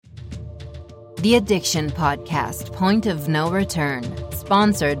The Addiction Podcast, Point of No Return,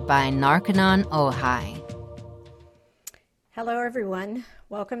 sponsored by Narconon Ojai. Hello, everyone.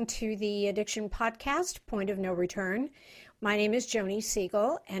 Welcome to the Addiction Podcast, Point of No Return. My name is Joni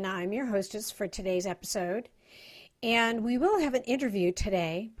Siegel, and I'm your hostess for today's episode. And we will have an interview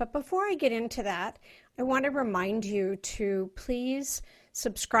today, but before I get into that, I want to remind you to please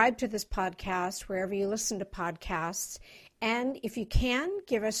subscribe to this podcast wherever you listen to podcasts. And if you can,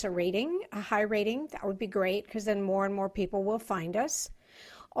 give us a rating, a high rating. That would be great, because then more and more people will find us.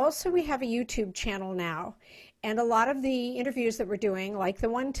 Also, we have a YouTube channel now, and a lot of the interviews that we're doing, like the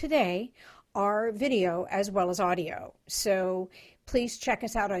one today, are video as well as audio. So please check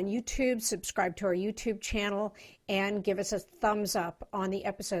us out on YouTube, subscribe to our YouTube channel, and give us a thumbs up on the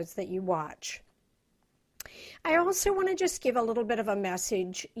episodes that you watch. I also want to just give a little bit of a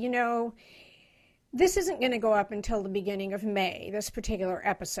message. You know, this isn't going to go up until the beginning of May, this particular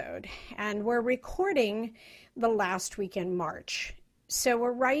episode, and we're recording the last week in March. So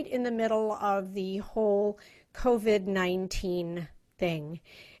we're right in the middle of the whole COVID-19 thing.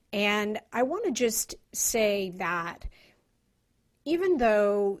 And I want to just say that even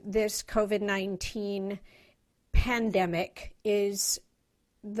though this COVID-19 pandemic is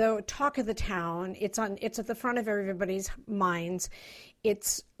the talk of the town, it's at the front of everybody's minds,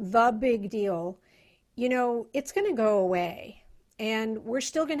 it's the big deal, you know, it's going to go away. And we're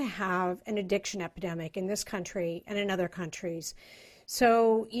still going to have an addiction epidemic in this country and in other countries.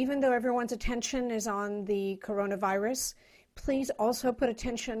 So even though everyone's attention is on the coronavirus, please also put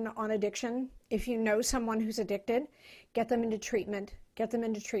attention on addiction. If you know someone who's addicted, get them into treatment. Get them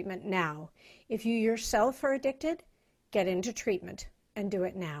into treatment now. If you yourself are addicted, get into treatment and do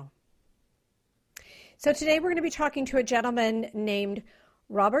it now. So today we're going to be talking to a gentleman named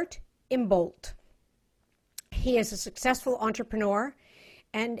Robert Imbeault. He is a successful entrepreneur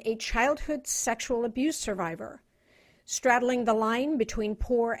and a childhood sexual abuse survivor. Straddling the line between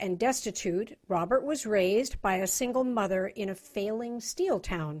poor and destitute, Robert was raised by a single mother in a failing steel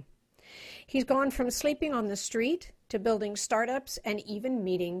town. He's gone from sleeping on the street to building startups and even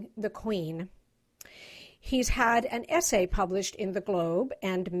meeting the Queen. He's had an essay published in The Globe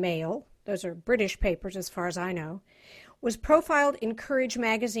and Mail, those are British papers as far as I know, was profiled in Courage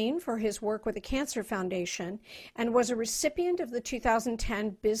magazine for his work with the Cancer Foundation, and was a recipient of the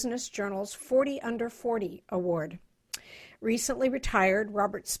 2010 Business Journal's 40 Under 40 award. Recently retired,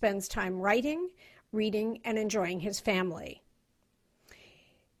 Robert spends time writing, reading, and enjoying his family.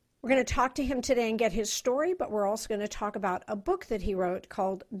 We're going to talk to him today and get his story, but we're also going to talk about a book that he wrote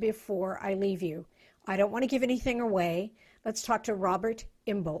called Before I Leave You. I don't want to give anything away. Let's talk to Robert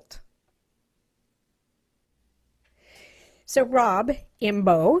Imbeault. So Rob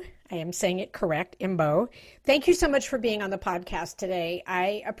Imbeault, I am saying it correct, Imbeault, thank you so much for being on the podcast today.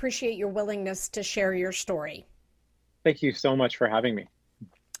 I appreciate your willingness to share your story. Thank you so much for having me.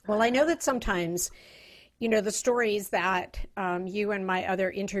 Well, I know that sometimes, you know, the stories that you and my other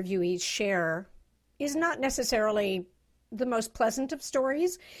interviewees share is not necessarily the most pleasant of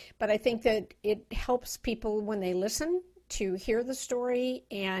stories, but I think that it helps people when they listen to hear the story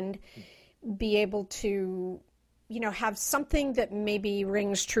and be able to, you know, have something that maybe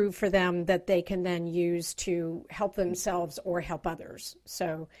rings true for them that they can then use to help themselves or help others.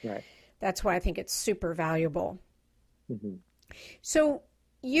 So right. That's why I think it's super valuable. Mm-hmm. So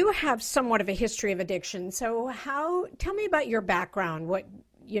you have somewhat of a history of addiction. So tell me about your background. What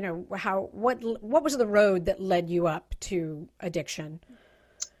was the road that led you up to addiction?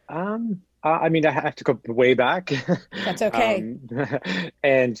 I mean, I have to go way back. That's okay.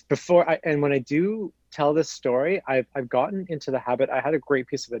 And when I do tell this story, I've gotten into the habit. I had a great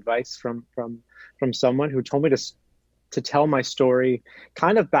piece of advice from someone who told me to tell my story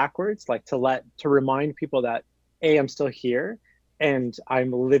kind of backwards, like to remind people that I'm still here and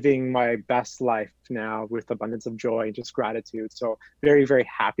I'm living my best life now with abundance of joy and just gratitude. So very, very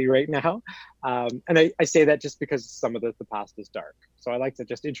happy right now. And I say that just because some of the past is dark. So I like to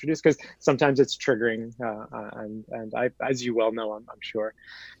just introduce, because sometimes it's triggering. And I, as you well know, I'm sure.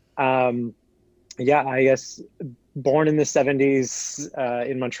 I guess born in the 70s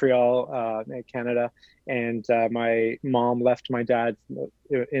in Montreal, Canada. And my mom left my dad.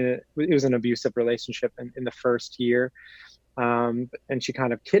 It was an abusive relationship in the first year. And she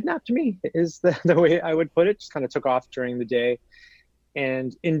kind of kidnapped me, is the way I would put it. Just kind of took off during the day.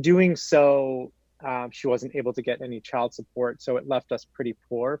 And in doing so, she wasn't able to get any child support. So it left us pretty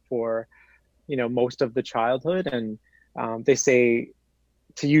poor for, most of the childhood. And they say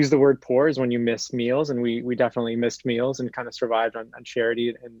to use the word poor is when you miss meals. And we definitely missed meals and kind of survived on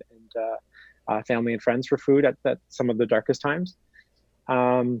charity and family and friends for food at some of the darkest times.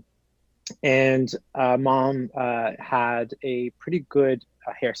 And mom had a pretty good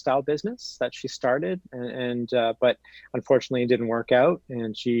hairstyle business that she started, but unfortunately it didn't work out,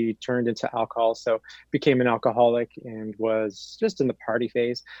 and she turned into alcohol, so became an alcoholic and was just in the party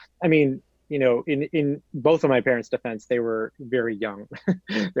phase. I mean, in both of my parents' defense, they were very young.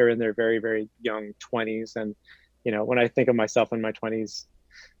 They're in their very, very young 20s, and when I think of myself in my 20s,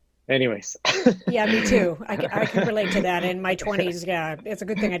 anyways. Yeah, me too. I can relate to that. In my 20s, yeah, it's a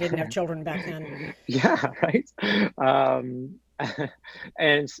good thing I didn't have children back then. Yeah, right. Um,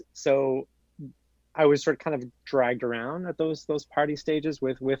 and so I was sort of kind of dragged around at those party stages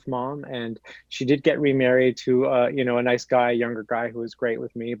with mom, and she did get remarried to a nice guy, younger guy who was great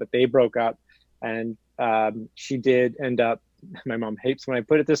with me, but they broke up, and she did end up. My mom hates when I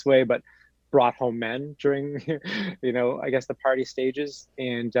put it this way, but brought home men during, I guess the party stages,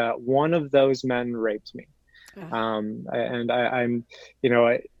 and one of those men raped me. I'm,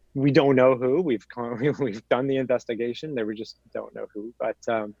 we don't know who. We've done the investigation. We just don't know who. But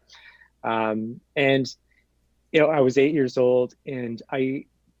and I was 8 years old, and I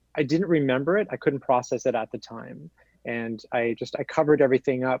didn't remember it. I couldn't process it at the time, and I covered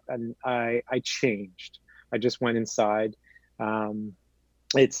everything up, and I changed. I just went inside.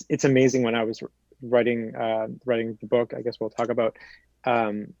 It's amazing. When I was writing the book, I guess we'll talk about,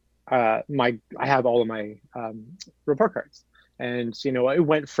 I have all of my report cards, and it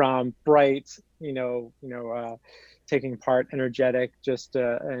went from bright, taking part, energetic, just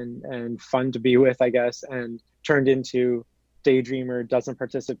and fun to be with, I guess, and turned into daydreamer, doesn't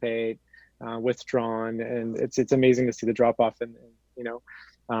participate, withdrawn, and it's amazing to see the drop off, and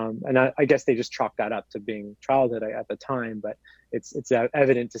I guess they just chalked that up to being childhood at the time, but it's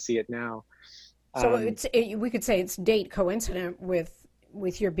evident to see it now. So we could say it's date coincident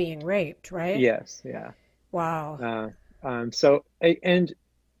with your being raped, right? Yes, yeah. Wow. So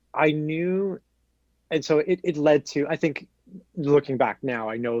I knew, and so it led to, I think, looking back now,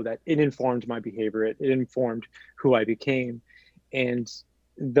 I know that it informed my behavior. It informed who I became, and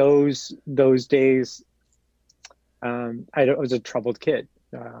those days, I was a troubled kid.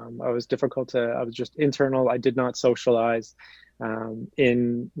 I was I was just internal. I did not socialize.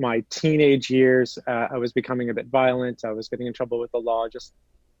 In my teenage years, I was becoming a bit violent. I was getting in trouble with the law, just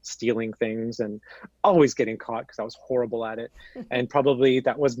stealing things, and always getting caught because I was horrible at it. And probably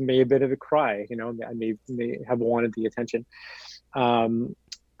that was maybe a bit of a cry. I may have wanted the attention.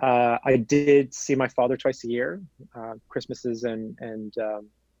 I did see my father twice a year, Christmases and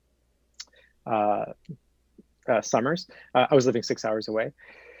summers. I was living 6 hours away.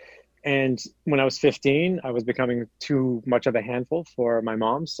 And when I was 15, I was becoming too much of a handful for my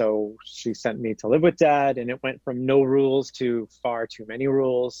mom. So she sent me to live with dad, and it went from no rules to far too many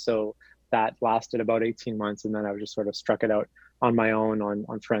rules. So that lasted about 18 months. And then I just sort of struck it out on my own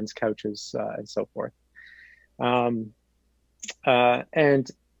on friends' couches and so forth. And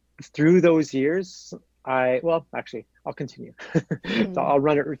through those years, I'll continue. So I'll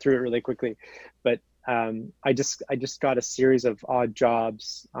run it through it really quickly. But I just got a series of odd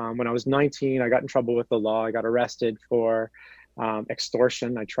jobs. When I was 19, I got in trouble with the law. I got arrested for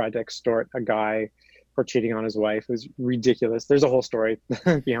extortion. I tried to extort a guy for cheating on his wife. It was ridiculous. There's a whole story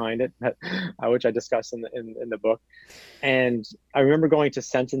behind it, which I discuss in the book. And I remember going to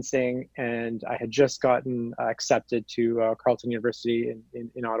sentencing, and I had just gotten accepted to Carleton University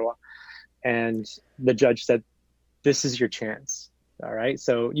in Ottawa. And the judge said, "This is your chance. All right.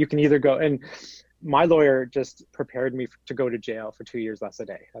 So you can either go," and my lawyer just prepared me to go to jail for 2 years less a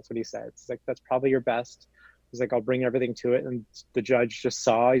day. That's what he said. It's like, "That's probably your best." He's like, "I'll bring everything to it." And the judge just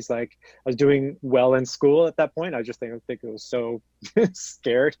saw, he's like, I was doing well in school at that point. I think it was so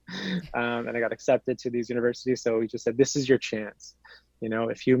scared. And I got accepted to these universities. So he just said, "This is your chance.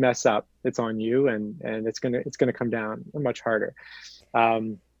 If you mess up, it's on you, and it's gonna come down much harder."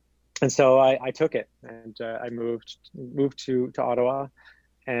 And so I took it, and I moved to Ottawa,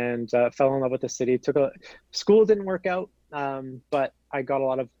 and fell in love with the city. School didn't work out, but I got a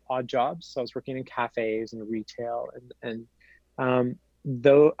lot of odd jobs. So I was working in cafes and retail, and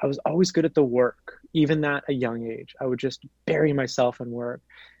though I was always good at the work, even at a young age, I would just bury myself in work.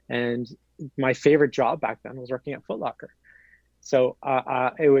 And my favorite job back then was working at Foot Locker. So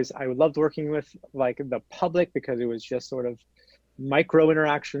I loved working with like the public, because it was just sort of micro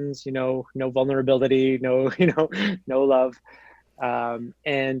interactions, no vulnerability, no love.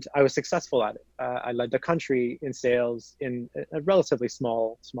 And I was successful at it. I led the country in sales in a relatively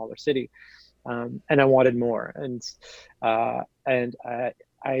smaller city. And I wanted more. And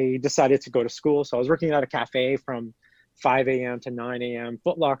I decided to go to school. So I was working at a cafe from 5 a.m. to 9 a.m.,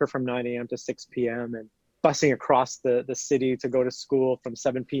 Foot Locker from 9 a.m. to 6 p.m. And busing across the city to go to school from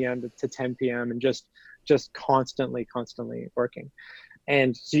 7 p.m. to 10 p.m. and just constantly working.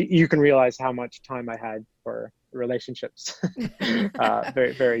 And so you can realize how much time I had for relationships.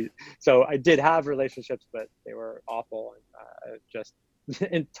 Very, very. So I did have relationships, but they were awful and just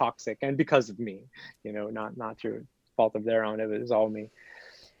and toxic, and because of me, not through fault of their own. It was all me.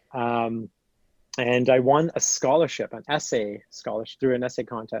 And I won a scholarship, an essay scholarship through an essay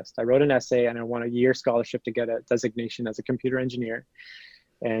contest. I wrote an essay and I won a year scholarship to get a designation as a computer engineer.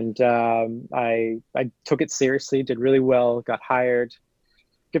 And I took it seriously, did really well, got hired,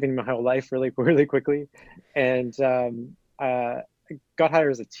 giving my whole life really, really quickly. And I got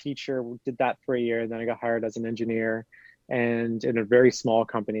hired as a teacher, did that for a year. And then I got hired as an engineer, and in a very small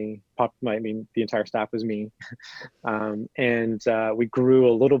company. The entire staff was me. And we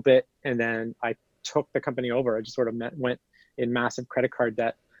grew a little bit, and then I took the company over. I just sort of went in massive credit card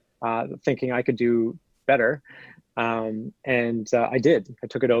debt, thinking I could do better. And I did. I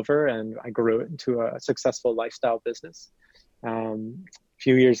took it over and I grew it into a successful lifestyle business. A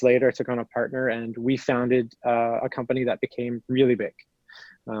few years later, I took on a partner, and we founded a company that became really big,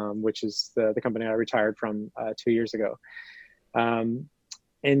 which is the company I retired from 2 years ago.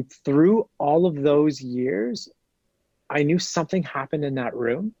 And through all of those years, I knew something happened in that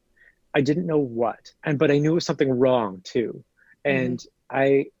room. I didn't know what, but I knew it was something wrong too. And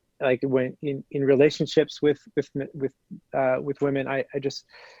I when in relationships with women,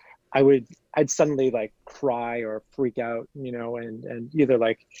 I'd suddenly like cry or freak out, and either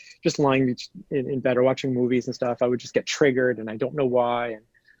like just lying in bed or watching movies and stuff. I would just get triggered, and I don't know why. And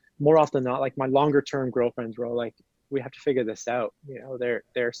more often than not, like my longer term girlfriends were all like, we have to figure this out.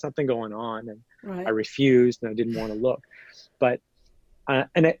 There's something going on. And right. I refused, and I didn't want to look. But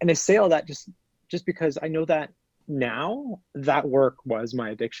and I say all that just because I know that now that work was my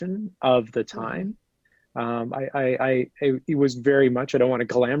addiction of the time. It was very much, I don't want to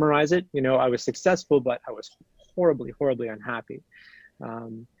glamorize it. I was successful, but I was horribly, horribly unhappy.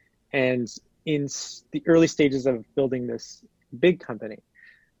 And in the early stages of building this big company,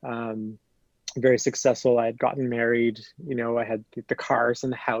 very successful. I had gotten married, I had the cars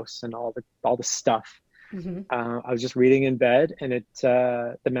and the house and all the stuff. I was just reading in bed, and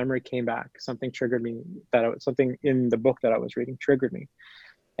the memory came back. Something triggered me, something in the book that I was reading triggered me.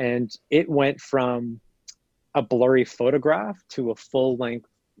 And it went from a blurry photograph to a full-length,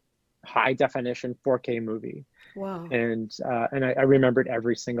 high-definition 4K movie. Wow! And I remembered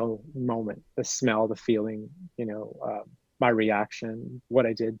every single moment, the smell, the feeling, my reaction, what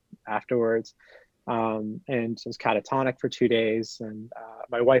I did afterwards. And it was catatonic for 2 days, and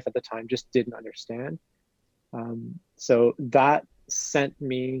my wife at the time just didn't understand. So that sent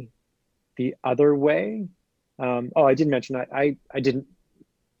me the other way. I didn't mention I didn't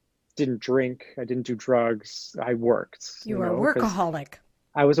drink. I didn't do drugs. I worked. You were a workaholic.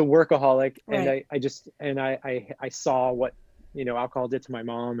 I was a workaholic, right. and I saw what alcohol did to my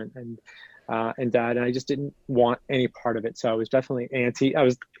mom and dad, and I just didn't want any part of it. So I was definitely anti. I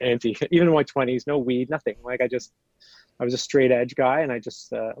was anti, even in my 20s. No weed, nothing. Like I was a straight edge guy, and I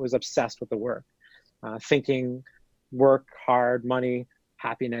just was obsessed with the work, thinking work hard, money,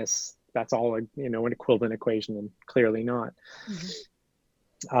 happiness. That's all an equivalent equation, and clearly not.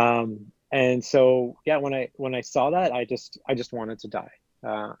 And so, yeah, when I saw that, I just wanted to die.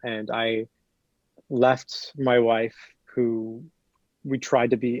 And I left my wife, who we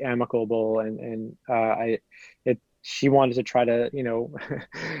tried to be amicable, and she wanted to try to,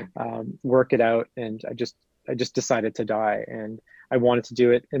 work it out. And I just decided to die. And I wanted to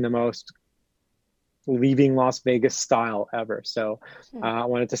do it in the most leaving Las Vegas style ever. So I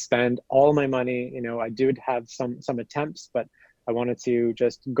wanted to spend all my money. I did have some attempts, but I wanted to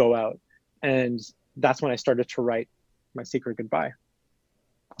just go out. And that's when I started to write my secret goodbye,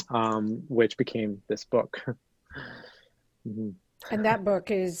 which became this book. And that book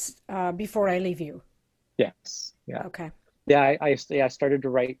is Before I Leave You. Yes. Yeah. Okay. Yeah. I started to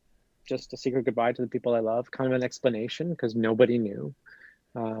write just a secret goodbye to the people I love, kind of an explanation, because nobody knew.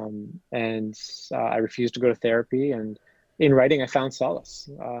 And I refused to go to therapy. And in writing, I found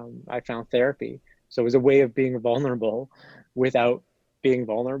solace. I found therapy. So it was a way of being vulnerable without being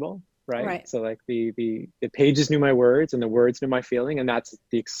vulnerable. Right. So like the pages knew my words, and the words knew my feeling, and that's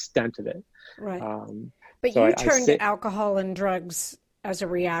the extent of it. Right. But so you turned to alcohol and drugs as a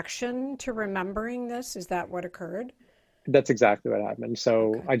reaction to remembering this. Is that what occurred? That's exactly what happened.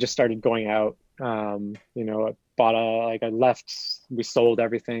 So okay. I just started going out. I bought we sold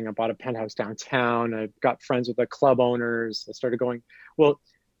everything. I bought a penthouse downtown. I got friends with the club owners. I started going. Well,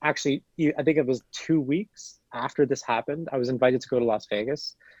 actually, I think it was 2 weeks after this happened, I was invited to go to Las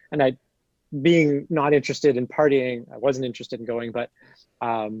Vegas, and being not interested in partying, I wasn't interested in going, but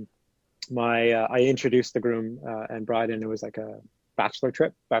I introduced the groom and bride, and it was like a bachelor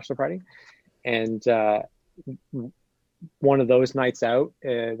party. And one of those nights out,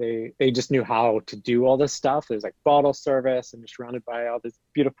 they just knew how to do all this stuff. There's like bottle service, and you're surrounded by all these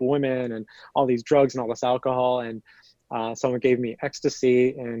beautiful women and all these drugs and all this alcohol. And someone gave me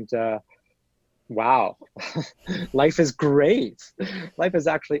ecstasy, and wow, life is great. Life is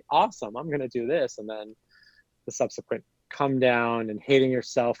actually awesome. I'm going to do this. And then the subsequent come down and hating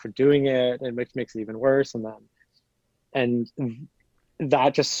yourself for doing it, and which makes it even worse. And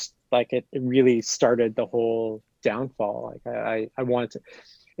that just like, it really started the whole downfall. Like I wanted to,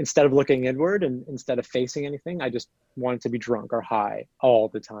 instead of looking inward and instead of facing anything, I just wanted to be drunk or high all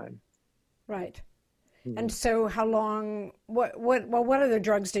the time. Right. Mm-hmm. And so how long, what other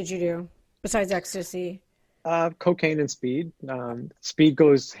drugs did you do besides ecstasy? Cocaine and speed. Speed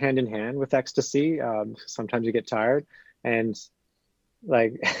goes hand in hand with ecstasy. Sometimes you get tired, and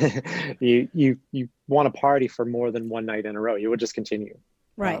like you want to party for more than one night in a row. You would just continue.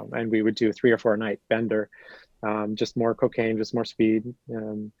 Right. And we would do 3 or 4 night bender, just more cocaine, just more speed.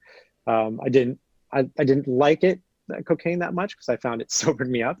 I didn't like cocaine that much, because I found it sobered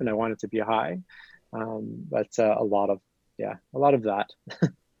me up and I wanted to be high. But a lot of that.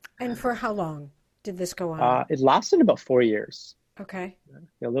 And for how long did this go on? It lasted about 4 years. Okay.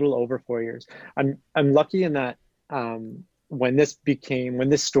 A little over 4 years. I'm lucky in that when this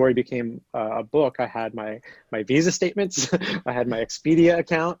story became a book, I had my visa statements, I had my Expedia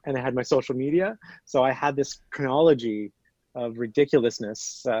account, and I had my social media. So I had this chronology of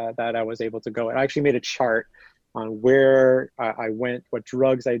ridiculousness that I was able to go. And I actually made a chart on where I went, what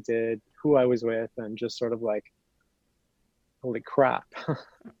drugs I did, who I was with, and just sort of like, holy crap.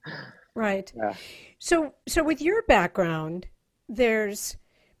 Right. Yeah. So with your background, there's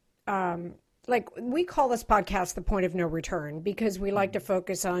like, we call this podcast The Point of No Return, because we like to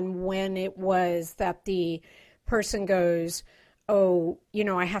focus on when it was that the person goes, oh,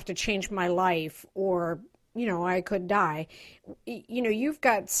 I have to change my life, or, I could die. You've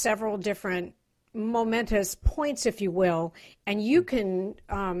got several different momentous points, if you will, and you can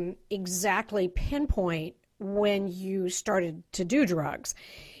exactly pinpoint when you started to do drugs.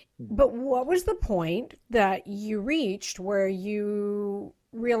 But what was the point that you reached where you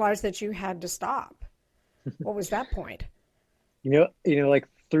realized that you had to stop? What was that point? Like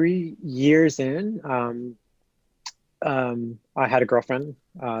 3 years in, I had a girlfriend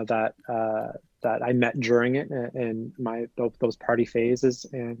that I met during it, and those party phases,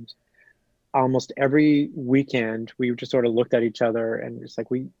 and almost every weekend we just sort of looked at each other and it's like,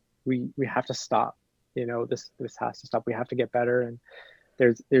 we have to stop. This has to stop. We have to get better. And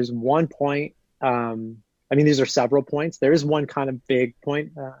there's one point. These are several points. There is one kind of big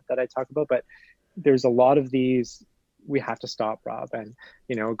point that I talk about, but there's a lot of these. We have to stop, Rob. And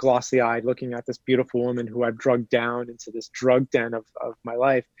glossy-eyed, looking at this beautiful woman who I've drugged down into this drug den of my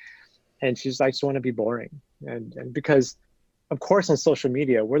life, and she's like, I just want to be boring. And because, of course, on social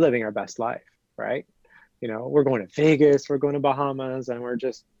media, we're living our best life, right? We're going to Vegas, we're going to Bahamas, and we're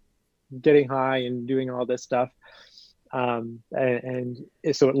just getting high and doing all this stuff. And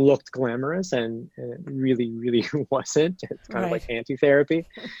so it looked glamorous, and it really, really wasn't. It's kind of like anti-therapy.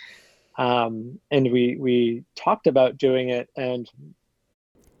 And we talked about doing it. And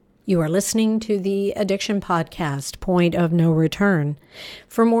you are listening to the Addiction Podcast, Point of No Return.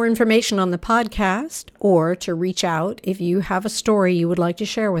 For more information on the podcast, or to reach out if you have a story you would like to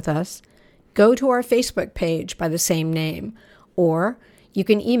share with us, go to our Facebook page by the same name, or you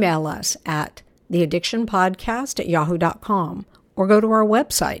can email us at theaddictionpodcast@yahoo.com, or go to our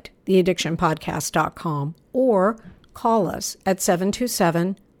website, theaddictionpodcast.com, or call us at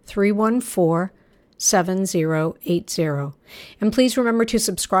 727-314-7080. And please remember to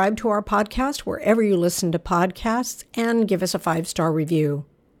subscribe to our podcast wherever you listen to podcasts, and give us a 5-star review.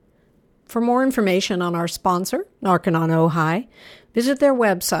 For more information on our sponsor, Narconon Ojai, visit their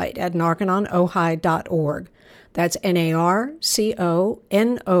website at narcononojai.org. That's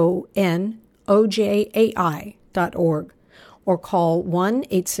NARCONONOJAI.org. Or call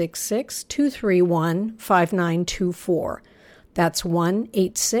 1-866-231-5924. That's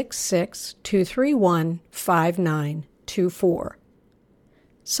 1-866-231-5924.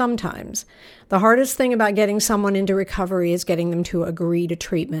 Sometimes the hardest thing about getting someone into recovery is getting them to agree to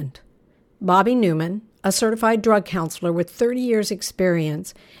treatment. Bobby Newman, a certified drug counselor with 30 years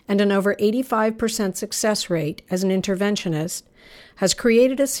experience and an over 85% success rate as an interventionist, has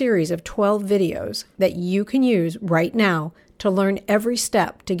created a series of 12 videos that you can use right now to learn every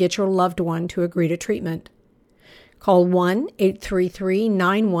step to get your loved one to agree to treatment. Call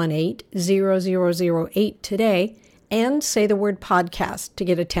 1-833-918-0008 today and say the word podcast to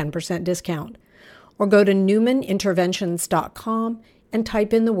get a 10% discount. Or go to newmaninterventions.com and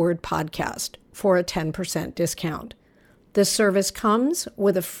type in the word podcast for a 10% discount. This service comes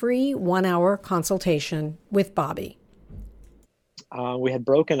with a free 1-hour consultation with Bobby. We had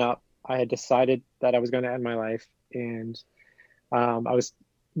broken up. I had decided that I was going to end my life, and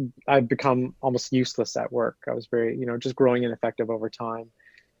I'd become almost useless at work. I was very, just growing ineffective over time.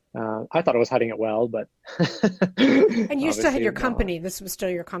 I thought I was hiding it well, but and you still had your company. This was still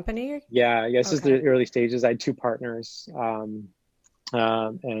your company? Yeah, this is the early stages. I had 2 partners, and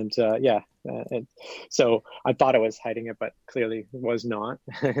so I thought I was hiding it, but clearly was not.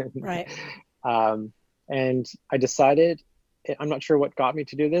 Right. And I decided, I'm not sure what got me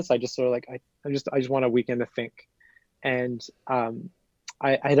to do this. I just sort of like, I just want a weekend to think. And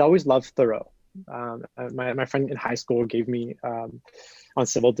I had always loved Thoreau. My friend in high school gave me on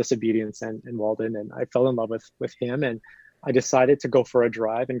civil disobedience and Walden, and I fell in love with him, and I decided to go for a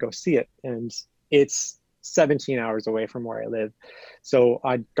drive and go see it. And it's 17 hours away from where I live. So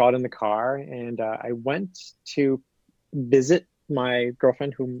I got in the car and I went to visit my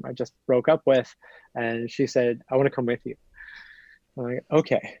girlfriend whom I just broke up with, and she said, "I want to come with you." I'm like,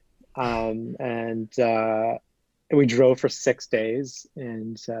 okay. And we drove for 6 days,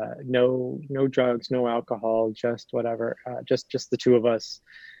 and no drugs, no alcohol, just whatever, just the 2 of us.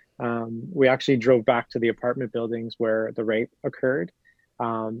 We actually drove back to the apartment buildings where the rape occurred,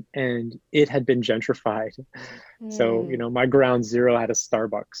 and it had been gentrified. So my ground zero had a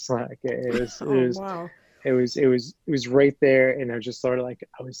Starbucks. Like Wow. It was right there, and I was just sort of like,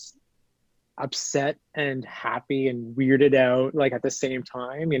 I was upset and happy and weirded out, like at the same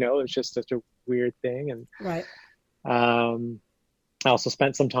time. It was just such a weird thing. And right. I also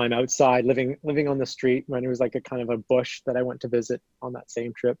spent some time outside, living on the street, when it was like a kind of a bush that I went to visit on that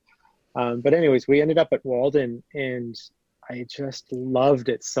same trip. But anyways, we ended up at Walden, and I just loved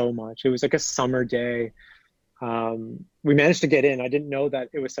it so much. It was like a summer day. We managed to get in. I didn't know that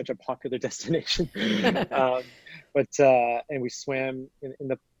it was such a popular destination. And we swam in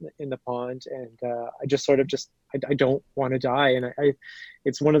the pond, and I just sort of I don't want to die. And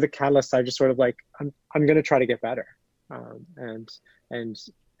it's one of the catalysts. I just sort of like, I'm going to try to get better. And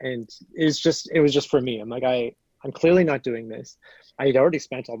it was just for me. I'm like, I'm clearly not doing this. I had already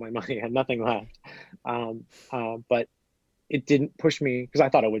spent all my money, I had nothing left. But it didn't push me, because I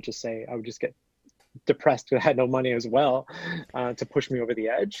thought I would just get depressed because I had no money as well, to push me over the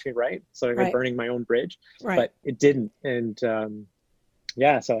edge, right? So I was burning my own bridge, but it didn't. And and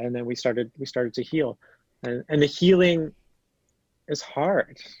then we started to heal, and the healing is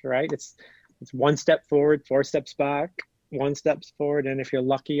hard, right? It's 1 step forward, 4 steps back, 1 step forward, and if you're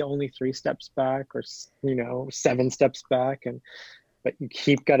lucky, only 3 steps back, or 7 steps back, but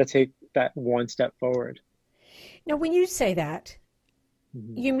you got to take that 1 step forward. Now, when you say that,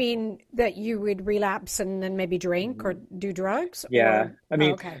 you mean that you would relapse and then maybe drink or do drugs? Yeah. I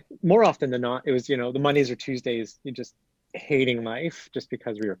mean, more often than not, it was, the Mondays or Tuesdays, you just hating life just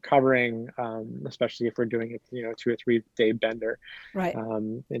because we were covering, especially if we're doing it, 2 or 3 day bender, right?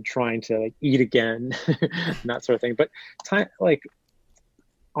 And trying to like eat again, and that sort of thing. But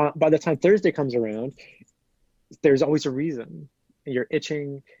by the time Thursday comes around, there's always a reason. You're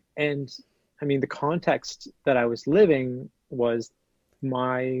itching. And I mean, the context that I was living was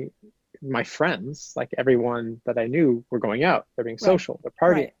my friends, like everyone that I knew, were going out. They're being social, they're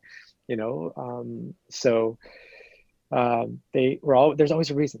partying, so they were all, there's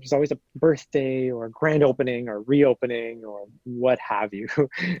always a reason. There's always a birthday or a grand opening or reopening or what have you.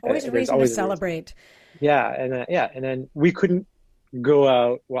 Always a reason to celebrate. And then we couldn't go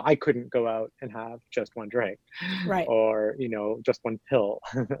out. Well, I couldn't go out and have just 1 drink, right? Or just 1 pill,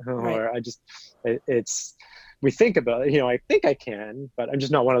 or we think about it, I think I can, but I'm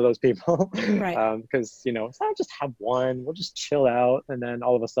just not one of those people. Right. Because, I'll just have 1, we'll just chill out. And then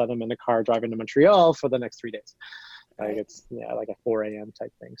all of a sudden I'm in the car driving to Montreal for the next 3 days. Like it's, like a 4 a.m.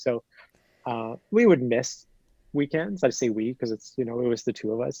 type thing. So we would miss weekends. I say we, because it's, it was the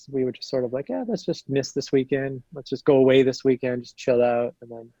 2 of us. We would just sort of like, let's just miss this weekend. Let's just go away this weekend, just chill out.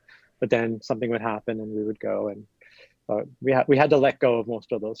 But then something would happen and we would go. And we had to let go of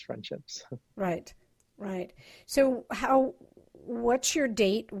most of those friendships. Right. Right. So what's your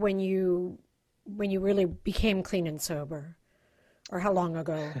date when you really became clean and sober, or how long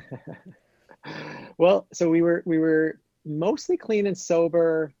ago? Well, so we were mostly clean and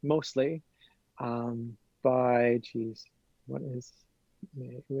sober, by, it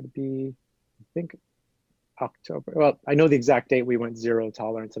would be, I think October. Well, I know the exact date we went zero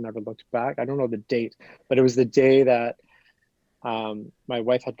tolerance and never looked back. I don't know the date, but it was the day that my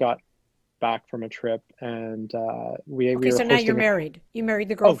wife had got back from a trip, and we Okay, were so now you're hosting. married. You married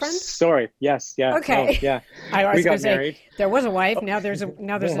the Oh, girlfriend? sorry. Yes, yeah. Okay. No, yeah. I was We going got to say married. there was a wife. Now there's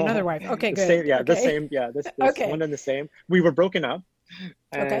another wife. Okay, good. Same, yeah, okay. the same. Yeah, this Okay. one and the same. We were broken up,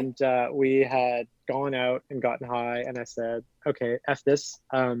 Okay. and we had gone out and gotten high. And I said, "Okay, f this.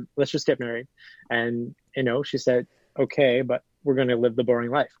 Let's just get married." And she said, "Okay, but we're going to live the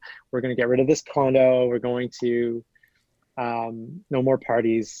boring life. We're going to get rid of this condo. We're going to no more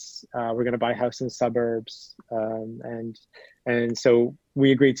parties. We're going to buy a house in the suburbs." And so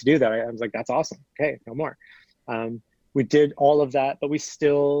we agreed to do that. I was like, "That's awesome. Okay, no more." We did all of that, but we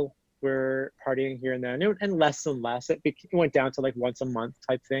still were partying here and there, and less and less. It went down to like once a month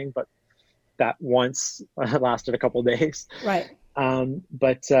type thing, but that once lasted a couple of days. Right. And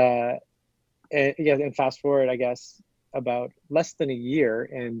fast forward, I guess, about less than a year,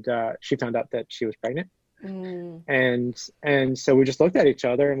 and she found out that she was pregnant. And so we just looked at each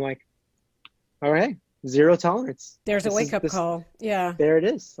other and like, all right, zero tolerance. There's a wake-up call. Yeah. There it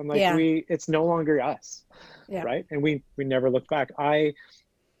is. I'm like, Yeah. it's no longer us. Yeah. Right. And we never looked back. I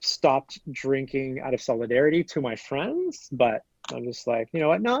stopped drinking out of solidarity to my friends, but I'm just like, you know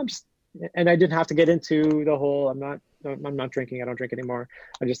what? No, and I didn't have to get into the whole, I'm not drinking. I don't drink anymore.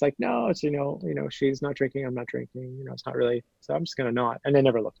 I'm just like, no, it's, she's not drinking. I'm not drinking, it's not really, so I'm just going to not, and I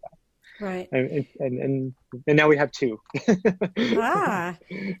never looked back. Right. And now we have two. How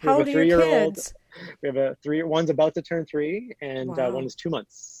old are your kids? We have a one's about to turn 3, and Wow. One is 2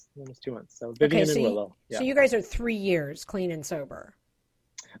 months. So Vivian and Willow. Yeah. So you guys are 3 years clean and sober.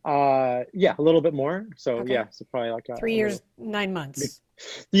 Yeah, a little bit more. So Okay. yeah, so probably like 3 years, 9 months.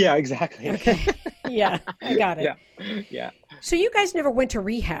 Yeah, exactly. Okay. Yeah, I got it. Yeah. So you guys never went to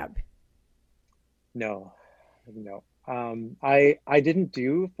rehab? No. I didn't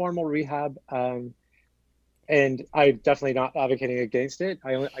do formal rehab, and I'm definitely not advocating against it.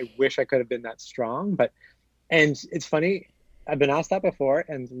 I wish I could have been that strong, and it's funny. I've been asked that before,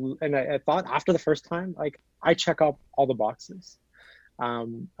 and I thought after the first time, like, I check up all the boxes.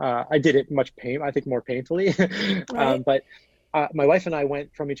 I did it I think more painfully, Right. but my wife and I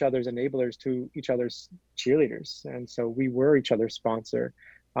went from each other's enablers to each other's cheerleaders, and so we were each other's sponsor.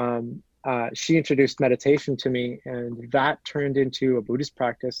 She introduced meditation to me, and that turned into a Buddhist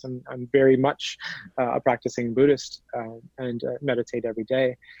practice. I'm very much a practicing Buddhist, and meditate every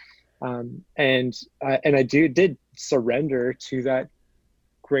day. And I did surrender to that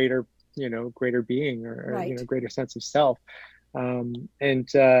greater being, or Right. greater sense of self. And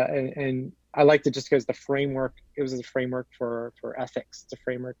I liked it just because it was a framework for ethics. It's a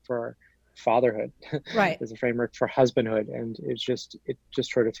framework for fatherhood. Right. It's a framework for husbandhood, and it just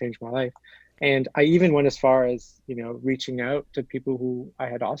sort of changed my life. And I even went as far as reaching out to people who I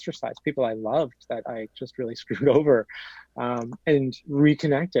had ostracized, people I loved that I just really screwed over, and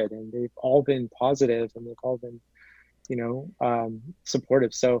reconnected, and they've all been positive, and they've all been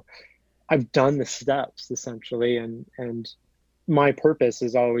supportive. So I've done the steps essentially, and my purpose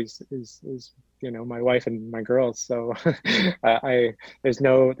is always my wife and my girls. So there's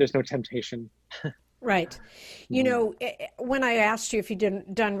no temptation. Right. When I asked you if you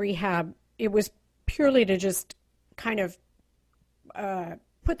didn't done rehab, it was purely to just kind of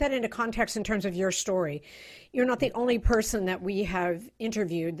put that into context in terms of your story. You're not the only person that we have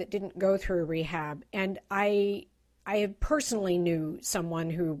interviewed that didn't go through rehab, and I personally knew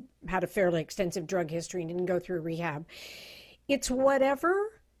someone who had a fairly extensive drug history and didn't go through rehab. It's whatever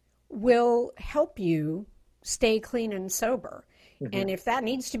will help you stay clean and sober. Mm-hmm. And if that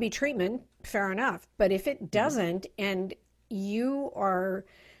needs to be treatment, fair enough. But if it doesn't, and you are,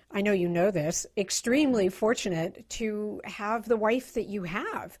 I know you know this, extremely fortunate to have the wife that you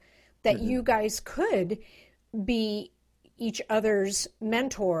have, that you guys could be each other's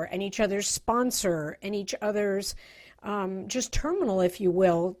mentor and each other's sponsor and each other's just terminal, if you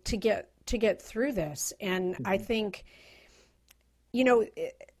will, to get through this. And I think,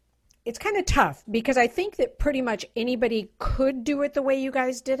 it's kind of tough, because I think that pretty much anybody could do it the way you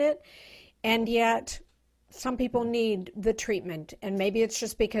guys did it, and yet some people need the treatment, and maybe it's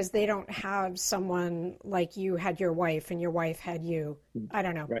just because they don't have someone like you had your wife and your wife had you. I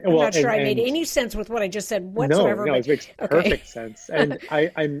don't know. Right. I'm not sure I made any sense with what I just said whatsoever. No, it makes perfect sense. And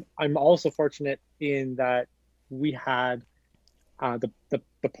I'm also fortunate in that we had the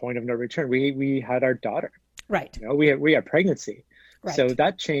point of no return. We had our daughter. Right. We had pregnancy. Right. So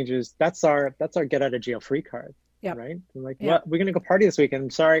that changes. That's our get out of jail free card. Yep. Right. I'm like, well, we're going to go party this weekend. I'm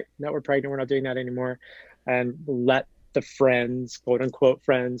sorry. No, we're pregnant. We're not doing that anymore. And let the friends, quote unquote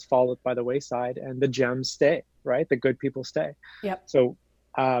friends, fall by the wayside, and the gems stay, right? The good people stay. Yep. So,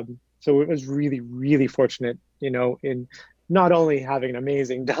 so it was really, really fortunate, in not only having an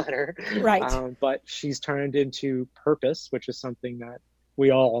amazing daughter, Right. but she's turned into purpose, which is something that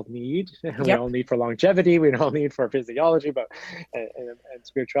we all need, and we Yep. all need for longevity, we all need for physiology, but and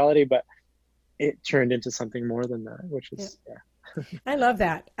spirituality, but it turned into something more than that, which is I love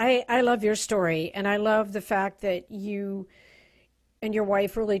that. I love your story, and I love the fact that you and your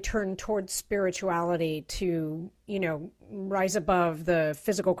wife really turned towards spirituality to, rise above the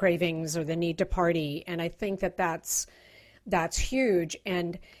physical cravings or the need to party. And I think that that's huge.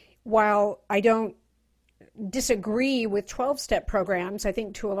 And while I don't disagree with 12-step programs, I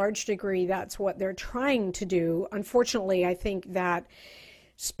think to a large degree that's what they're trying to do. Unfortunately, I think that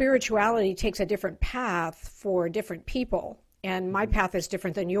spirituality takes a different path for different people. And my path is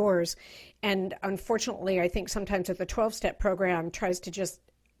different than yours. And unfortunately, I think sometimes that the 12-step program tries to just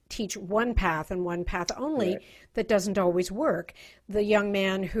teach one path and one path only. Right. That doesn't always work. The young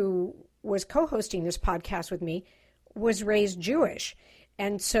man who was co-hosting this podcast with me was raised Jewish.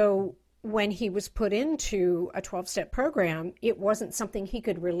 And so when he was put into a 12-step program, it wasn't something he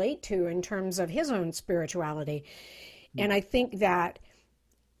could relate to in terms of his own spirituality. And I think that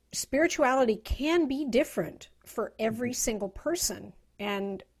spirituality can be different for every single person.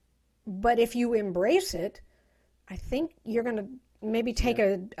 But if you embrace it, I think you're going to maybe take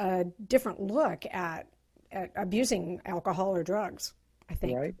a different look at abusing alcohol or drugs, I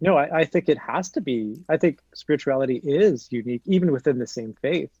think. right. No, I think it has to be. I think spirituality is unique, even within the same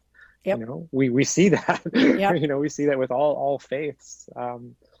faith. Yep. We see that. Yep. We see that with all faiths.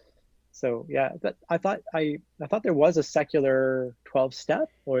 So yeah, I thought there was a secular 12-step,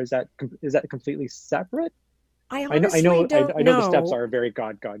 or is that completely separate? I honestly don't I know the steps are very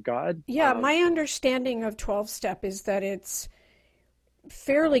God. Yeah, my understanding of 12-step is that it's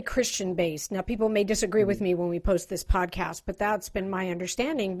fairly Christian based. Now, people may disagree with me when we post this podcast, but that's been my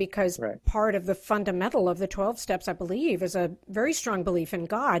understanding, because part of the fundamental of the 12 steps, I believe, is a very strong belief in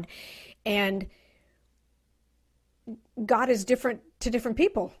God. And God is different to different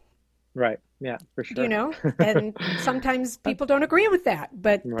people. Right. Yeah, for sure. And sometimes people don't agree with that,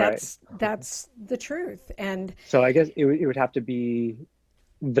 but Right. that's the truth. And so I guess it would have to be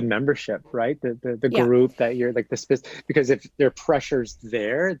the membership, right? The Yeah. group that you're like because if there are pressures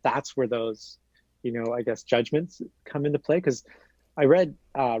there, that's where those, I guess judgments come into play. Because I read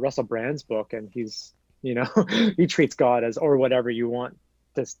Russell Brand's book, and he's, he treats God as, or whatever you want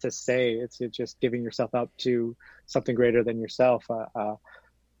to say, it's just giving yourself up to something greater than yourself.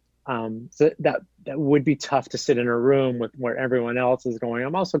 So that would be tough to sit in a room with where everyone else is going,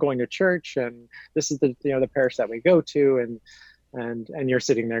 I'm also going to church, and this is the the parish that we go to, and you're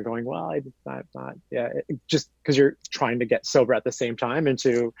sitting there going, well, I'm not just because you're trying to get sober at the same time, and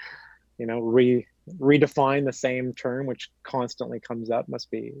to redefine the same term which constantly comes up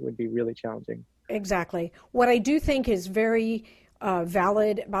would be really challenging. Exactly. What I do think is very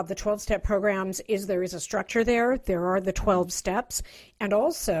valid about the 12-step programs is there is a structure there. There are the 12 steps. And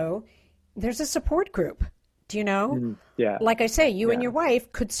also, there's a support group. Do you know? Yeah. Like I say, you and your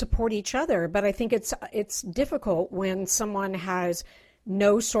wife could support each other, but I think it's difficult when someone has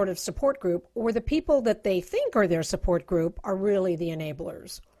no sort of support group, or the people that they think are their support group are really the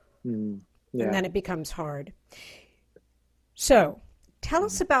enablers. And then it becomes hard. So tell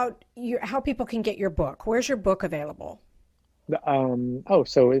us about how people can get your book. Where's your book available?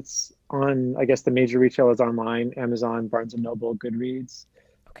 So it's on, I guess, the major retailers online: Amazon, Barnes and Noble, Goodreads.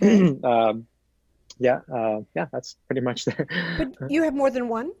 Okay. That's pretty much there. But you have more than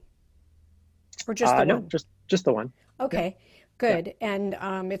one, or just the No, one? just the one. Okay, good. Yeah.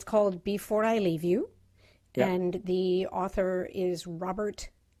 And it's called Before I Leave You, and the author is Robert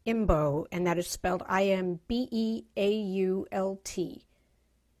Imbeault, and that is spelled Imbeault.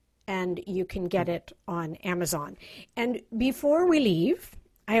 And you can get it on Amazon. And before we leave,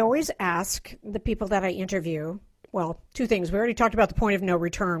 I always ask the people that I interview, well, two things. We already talked about the point of no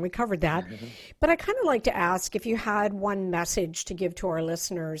return. We covered that. But I kind of like to ask if you had one message to give to our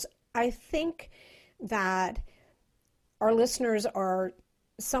listeners. I think that our listeners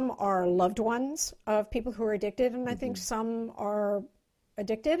some are loved ones of people who are addicted, and I think some are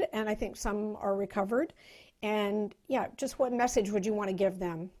addicted, and I think some are recovered. And just what message would you want to give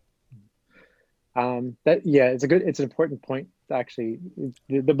them? It's an important point. Actually,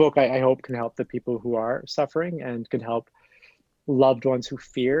 the book, I hope, can help the people who are suffering, and can help loved ones who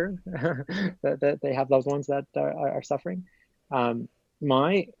fear that they have loved ones that are suffering.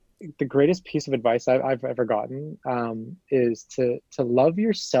 The greatest piece of advice I've ever gotten is to love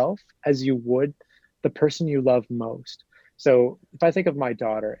yourself as you would the person you love most. So if I think of my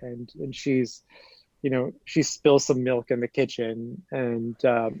daughter and she's, she spills some milk in the kitchen and,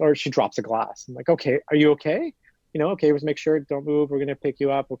 or she drops a glass. I'm like, okay, are you okay? Okay, let's make sure, don't move. We're going to pick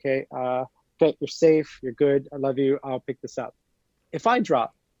you up. Okay. Okay, you're safe. You're good. I love you. I'll pick this up. If I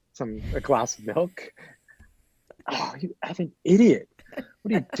drop a glass of milk, oh, you effing idiot.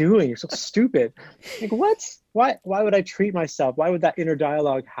 What are you doing? You're so stupid. Like, what? Why would I treat myself? Why would that inner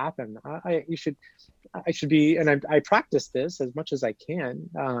dialogue happen? I should be, and I practice this as much as I can,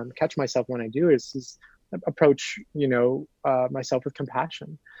 catch myself when I do is approach, myself with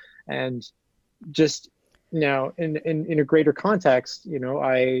compassion. And just now in a greater context,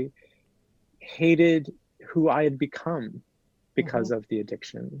 I hated who I had become because of the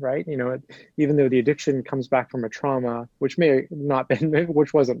addiction, right? Even though the addiction comes back from a trauma, which may not been,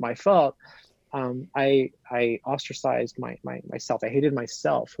 which wasn't my fault, I ostracized myself. I hated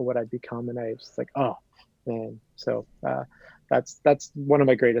myself for what I'd become, and I was like, oh man. So that's one of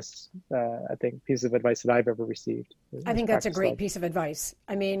my greatest, I think, pieces of advice that I've ever received. I think that's a great piece of advice.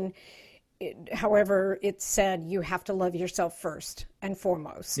 I mean, however it's said, you have to love yourself first and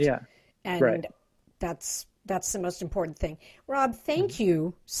foremost. Yeah, and right. That's the most important thing. Rob, thank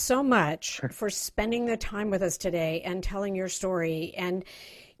you so much for spending the time with us today and telling your story. And,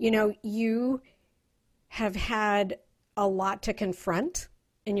 you have had a lot to confront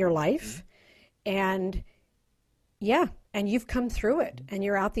in your life. And and you've come through it and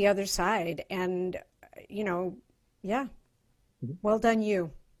you're out the other side. And, well done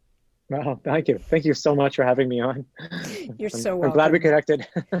you. Well, thank you. Thank you so much for having me on. You're so welcome. I'm glad we connected.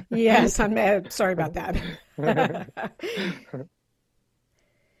 Yes, I'm sorry about that.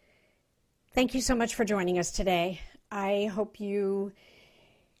 Thank you so much for joining us today. I hope you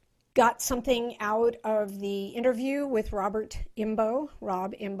got something out of the interview with Rob Imbeault.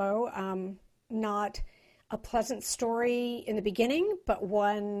 Not a pleasant story in the beginning, but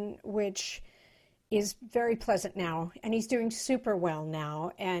one which is very pleasant now, and he's doing super well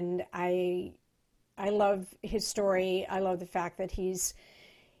now. And I love his story. I love the fact that he's,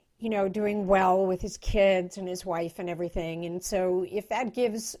 doing well with his kids and his wife and everything. And so if that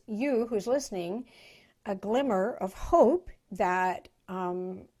gives you who's listening a glimmer of hope that,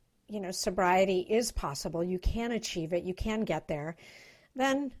 sobriety is possible, you can achieve it, you can get there,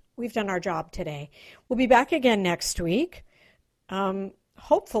 then we've done our job today. We'll be back again next week.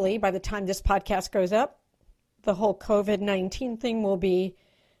 Hopefully, by the time this podcast goes up, the whole COVID-19 thing will be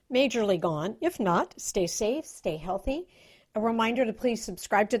majorly gone. If not, stay safe, stay healthy. A reminder to please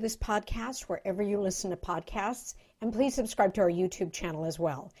subscribe to this podcast wherever you listen to podcasts, and please subscribe to our YouTube channel as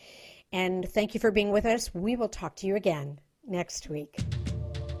well. And thank you for being with us. We will talk to you again next week.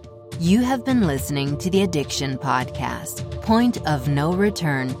 You have been listening to the Addiction Podcast, Point of No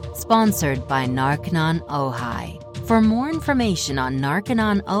Return, sponsored by Narconon Ojai. For more information on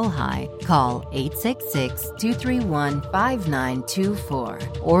Narconon Ojai, call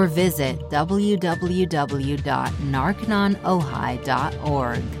 866-231-5924 or visit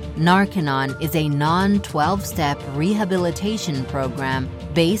www.narcononojai.org. Narconon is a non-12-step rehabilitation program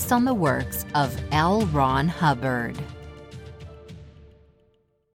based on the works of L. Ron Hubbard.